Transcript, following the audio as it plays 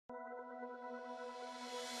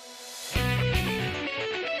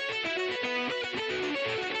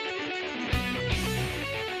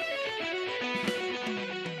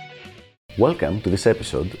Welcome to this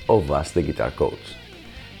episode of Ask the Guitar Coach.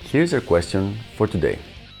 Here's our question for today.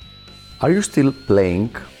 Are you still playing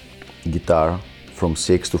guitar from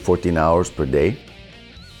 6 to 14 hours per day?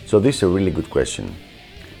 So this is a really good question.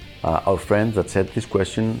 Our friend that said this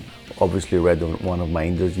question obviously read one of my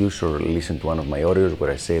interviews or listened to one of my audios where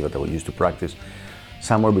I say that I used to practice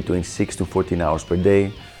somewhere between 6 to 14 hours per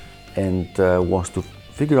day and wants to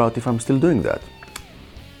figure out if I'm still doing that.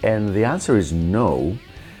 And the answer is no,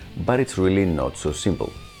 but it's really not so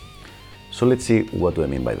simple. So let's see what do I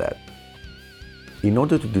mean by that. In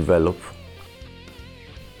order to develop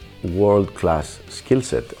world-class skill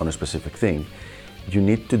set on a specific thing, you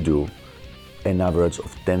need to do an average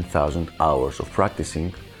of 10,000 hours of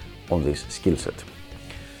practicing on this skill set.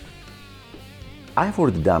 I've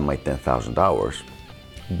already done my 10,000 hours,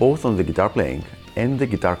 both on the guitar playing and the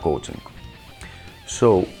guitar coaching.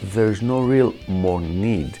 So there's no real more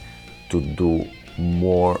need to do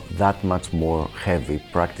that much more heavy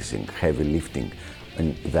practicing, heavy lifting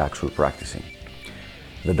in the actual practicing.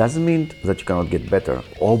 That doesn't mean that you cannot get better.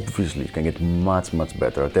 Obviously, you can get much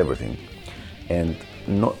better at everything. And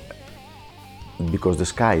not because the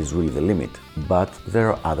sky is really the limit, but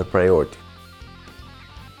there are other priorities.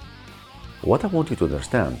 What I want you to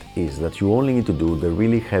understand is that you only need to do the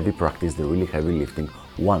really heavy practice, the really heavy lifting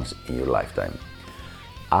once in your lifetime.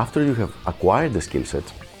 After you have acquired the skill set,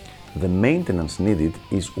 the maintenance needed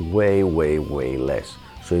is way less.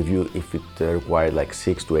 So if it required like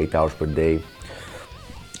 6 to 8 hours per day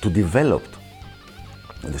to develop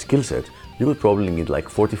the skill set, you would probably need like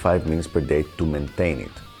 45 minutes per day to maintain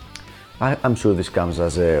it. I'm sure this comes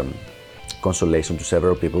as a consolation to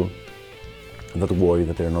several people that worry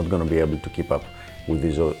that they're not going to be able to keep up with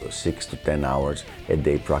these 6 to 10 hours a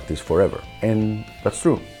day practice forever. And that's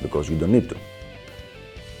true, because you don't need to.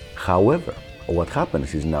 However, what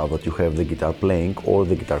happens is now that you have the guitar playing or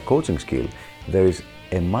the guitar coaching skill, there is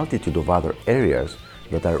a multitude of other areas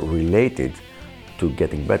that are related to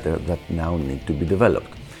getting better that now need to be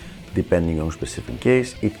developed. Depending on a specific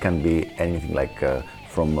case, it can be anything like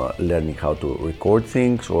from learning how to record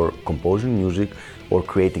things or composing music or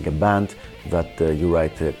creating a band that you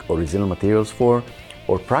write original materials for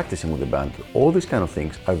or practicing with the band. All these kind of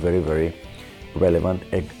things are very relevant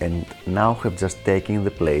and now have just taken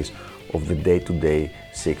the place of the day-to-day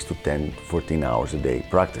 6 to 10, 14 hours a day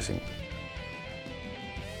practicing.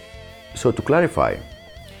 So to clarify,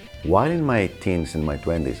 while in my teens and my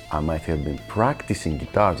 20s I might have been practicing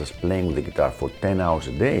guitar, just playing with the guitar for 10 hours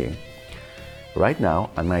a day, right now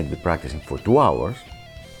I might be practicing for 2 hours,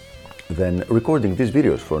 then recording these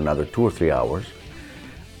videos for another 2 or 3 hours,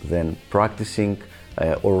 then practicing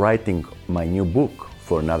or writing my new book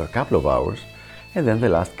for another couple of hours, and then the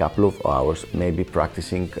last couple of hours maybe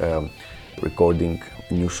practicing recording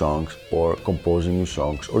new songs or composing new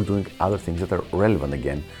songs or doing other things that are relevant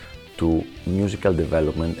again to musical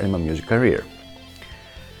development and my music career.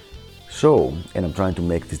 So, and I'm trying to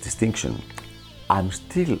make this distinction, I'm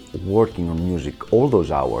still working on music all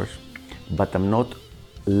those hours, but I'm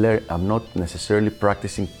not necessarily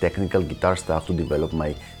practicing technical guitar stuff to develop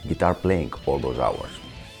my guitar playing all those hours.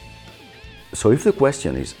 So if the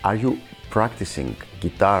question is, are you practicing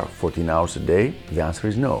guitar 14 hours a day? The answer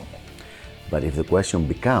is no. But if the question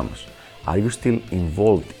becomes, are you still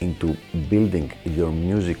involved into building your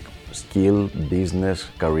music skill, business,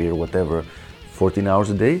 career, whatever, 14 hours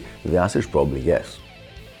a day? The answer is probably yes.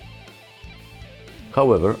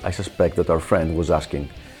 However, I suspect that our friend was asking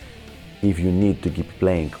if you need to keep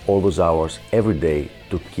playing all those hours every day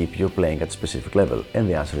to keep your playing at a specific level, and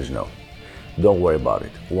the answer is no. Don't worry about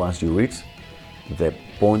it. Once you reach the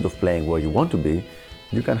point of playing where you want to be,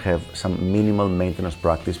 you can have some minimal maintenance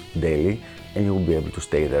practice daily and you will be able to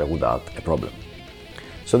stay there without a problem.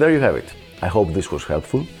 So there you have it. I hope this was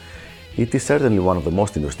helpful. It is certainly one of the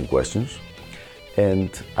most interesting questions, and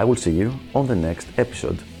I will see you on the next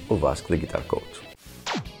episode of Ask the Guitar Coach.